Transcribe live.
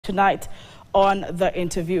tonight on The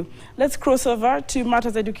Interview. Let's cross over to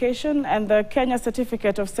Matters Education, and the Kenya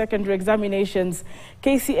Certificate of Secondary Examinations,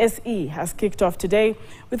 KCSE, has kicked off today,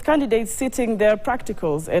 with candidates sitting their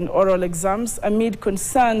practicals and oral exams amid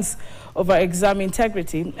concerns over exam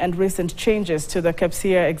integrity and recent changes to the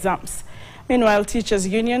KPSEA exams. Meanwhile, teachers'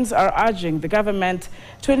 unions are urging the government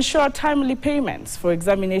to ensure timely payments for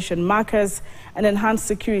examination markers and enhance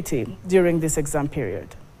security during this exam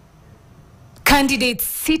period. Candidates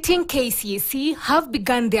sitting KCSE have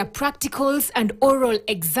begun their practicals and oral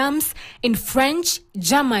exams in French,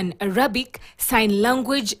 German, Arabic, sign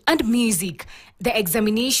language and music. The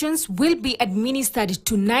examinations will be administered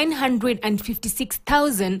to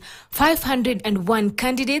 956,501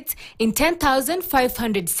 candidates in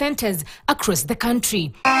 10,500 centers across the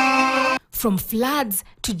country. From floods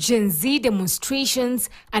to Gen Z demonstrations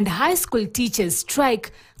and high school teachers'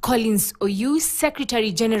 strike, Collins Oyu,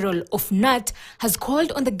 Secretary General of NAT, has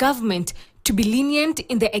called on the government to be lenient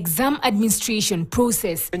in the exam administration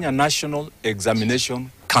process. Kenya National Examination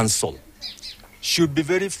Council should be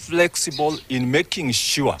very flexible in making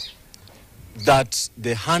sure that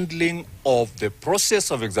the handling of the process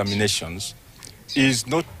of examinations is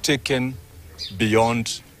not taken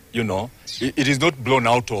beyond, it is not blown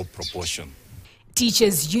out of proportion.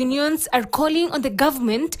 Teachers' unions are calling on the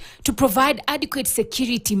government to provide adequate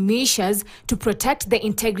security measures to protect the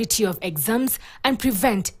integrity of exams and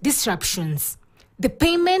prevent disruptions. The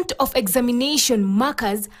payment of examination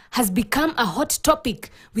markers has become a hot topic,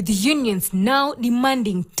 with the unions now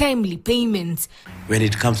demanding timely payments. When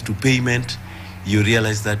it comes to payment, you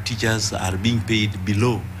realize that teachers are being paid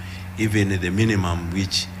below even the minimum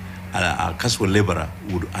which a casual laborer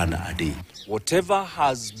would earn a day. Whatever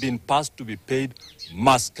has been passed to be paid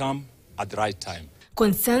must come at the right time.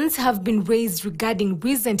 Concerns have been raised regarding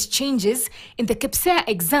recent changes in the KPSEA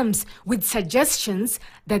exams, with suggestions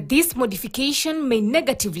that this modification may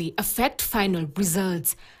negatively affect final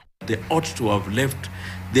results. They ought to have left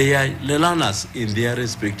their learners in their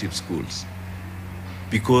respective schools,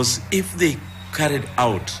 because if they carried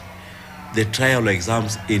out the trial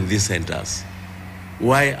exams in these centers,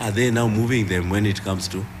 why are they now moving them when it comes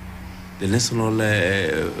to the national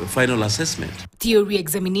final assessment? Theory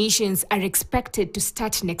examinations are expected to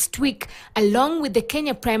start next week, along with the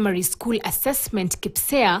Kenya Primary School Assessment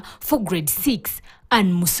KPSEA for grade 6.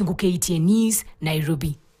 Ann Musungu, KTN News,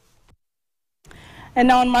 Nairobi. And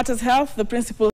now on Matters Health, the principal